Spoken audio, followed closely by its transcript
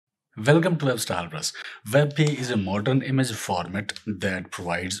Welcome to WebStylePress. WebP is a modern image format that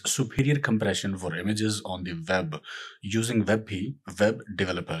provides superior compression for images on the web. Using WebP, web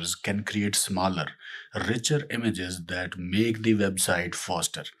developers can create smaller, richer images that make the website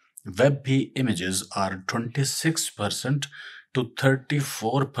faster. WebP images are 26% to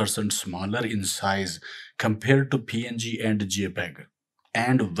 34% smaller in size compared to PNG and JPEG.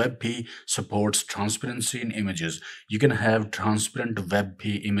 And WebP supports transparency in images. You can have transparent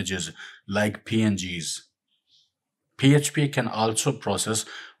WebP images like PNGs. PHP can also process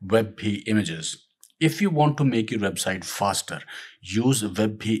WebP images. If you want to make your website faster, use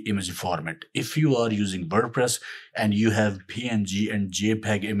WebP image format. If you are using WordPress and you have PNG and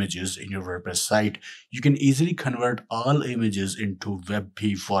JPEG images in your WordPress site, you can easily convert all images into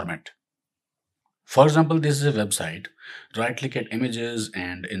WebP format. For example, this is a website. Right click at images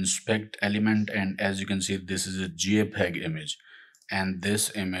and inspect element, and as you can see, this is a JPEG image, and this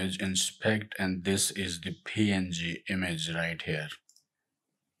image inspect, and this is the PNG image right here.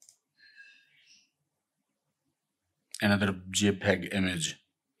 Another JPEG image.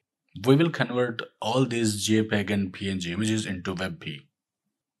 We will convert all these JPEG and PNG images into WebP.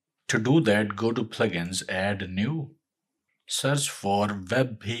 To do that, go to plugins, add new, search for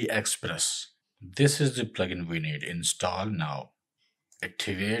WebP Express. This is the plugin we need. Install now.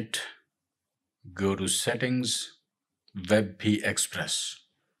 Activate. Go to Settings, WebP Express.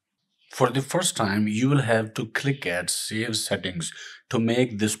 For the first time, you will have to click at Save Settings to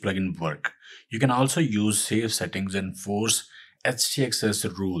make this plugin work. You can also use Save Settings and force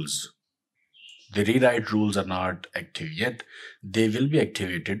htaccess rules. The rewrite rules are not active yet. They will be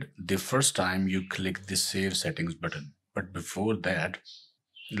activated the first time you click the Save Settings button. But before that,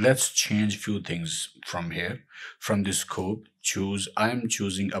 let's change few things from here. From the scope, I'm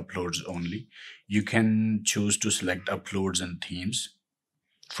choosing uploads only. You can choose to select uploads and themes.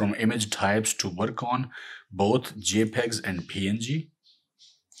 From image types, to work on both JPEGs and PNG.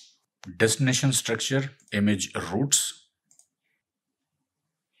 Destination structure, image roots.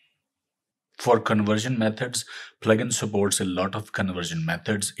 For conversion methods, plugin supports a lot of conversion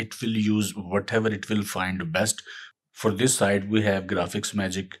methods. It will use whatever it will find best. For this side, we have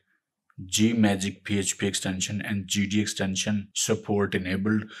Graphicsmagik, Gmagic PHP extension and GD extension support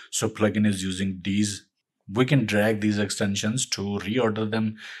enabled. So plugin is using these. We can drag these extensions to reorder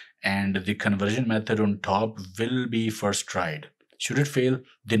them, and the conversion method on top will be first tried. Should it fail,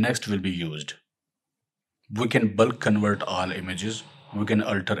 the next will be used. We can bulk convert all images. We can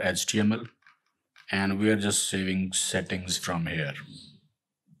alter HTML, and we are just saving settings from here.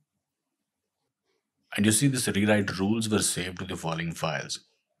 And you see, this rewrite rules were saved to the following files.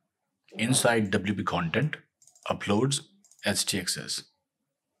 Inside WP content, uploads, htaccess,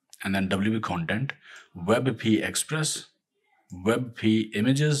 and then WP content, WebP Express, WebP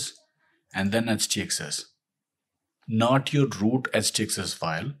images, and then htaccess. Not your root htaccess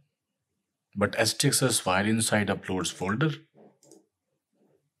file, but htaccess file inside uploads folder,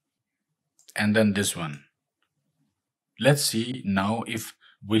 and then this one. Let's see now if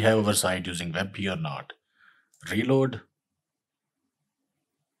we have our site using WebP or not. Reload.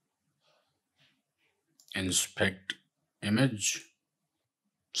 Inspect image.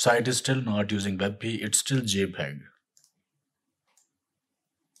 Site is still not using WebP, it's still JPEG.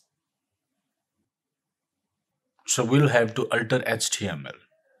 So we'll have to alter HTML.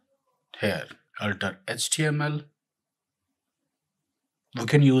 Here, alter HTML. We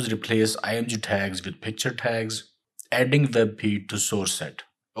can use replace img tags with picture tags, adding WebP to source set,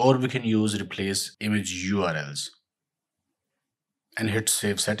 or we can use replace image URLs and hit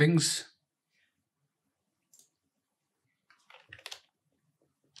save settings.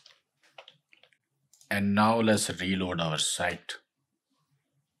 And now let's reload our site.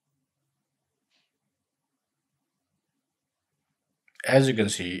 As you can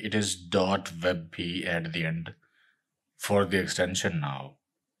see, it is .webp at the end for the extension now.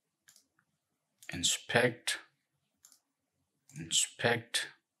 Inspect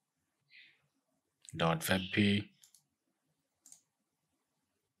 .webp,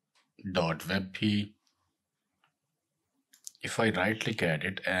 If I right click at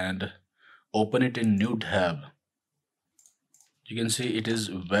it and open it in new tab, you can see it is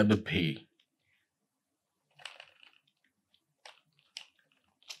WebP.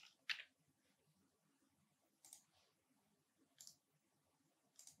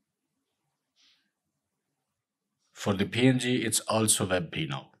 For the PNG, it's also WebP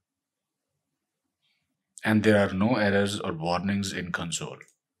now. And there are no errors or warnings in console.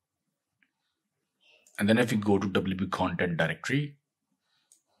 And then if you go to WP content directory,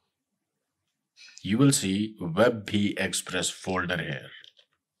 you will see WebP Express folder here.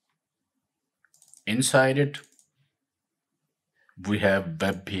 Inside it, we have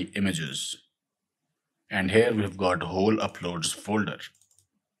WebP images. And here we've got whole uploads folder.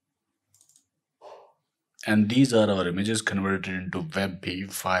 And these are our images converted into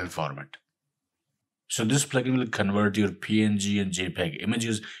WebP file format. So this plugin will convert your PNG and JPEG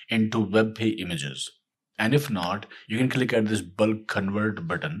images into WebP images. And if not, you can click at this bulk convert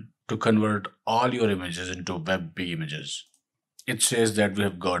button to convert all your images into WebP images. It says that we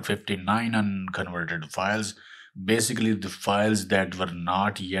have got 59 unconverted files, basically the files that were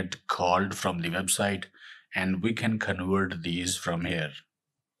not yet called from the website, and we can convert these from here.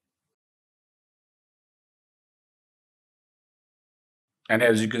 And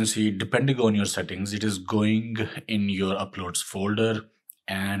as you can see, depending on your settings, it is going in your uploads folder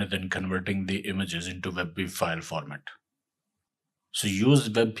and then converting the images into WebP file format. So use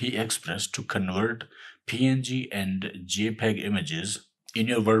WebP Express to convert PNG and JPEG images in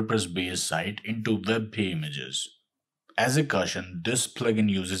your WordPress based site into WebP images. As a caution, this plugin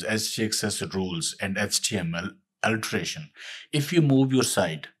uses htaccess rules and HTML alteration. If you move your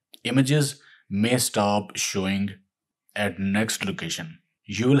site, images may stop showing at next location.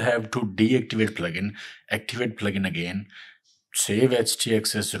 You will have to deactivate plugin, activate plugin again, save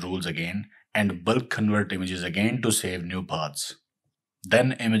htaccess rules again, and bulk convert images again to save new paths.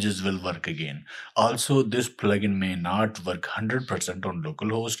 Then images will work again. Also, this plugin may not work 100% on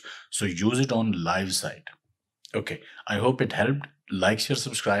localhost, so use it on live site. Okay, I hope it helped. Like, share,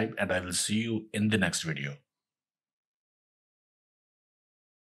 subscribe, and I will see you in the next video.